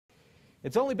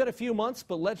It's only been a few months,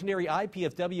 but legendary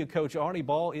IPFW coach Arnie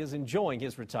Ball is enjoying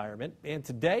his retirement, and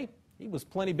today he was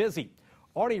plenty busy.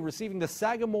 Arnie receiving the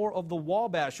Sagamore of the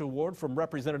Wabash Award from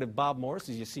Representative Bob Morris,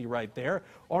 as you see right there.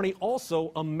 Arnie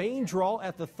also a main draw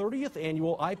at the 30th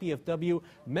annual IPFW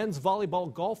men's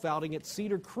volleyball golf outing at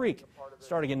Cedar Creek.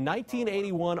 Starting in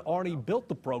 1981, Arnie built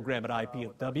the program at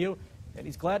IPFW, and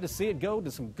he's glad to see it go to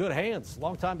some good hands.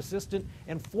 Longtime assistant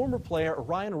and former player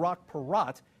Ryan Rock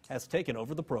Perrott has taken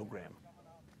over the program.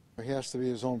 He has to be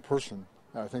his own person.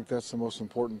 I think that's the most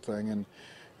important thing. And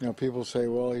you know, people say,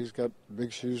 well, he's got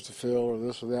big shoes to fill or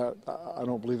this or that. I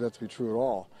don't believe that to be true at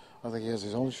all. I think he has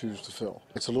his own shoes to fill.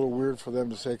 It's a little weird for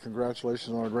them to say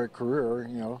congratulations on a great career,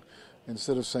 you know,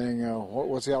 instead of saying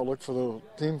what's the outlook for the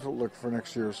team for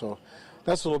next year. So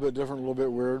that's a little bit different, a little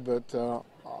bit weird, but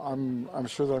I'm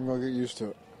sure that I'm going to get used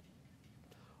to it.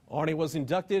 Arnie was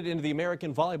inducted into the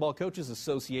American Volleyball Coaches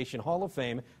Association Hall of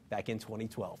Fame back in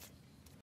 2012.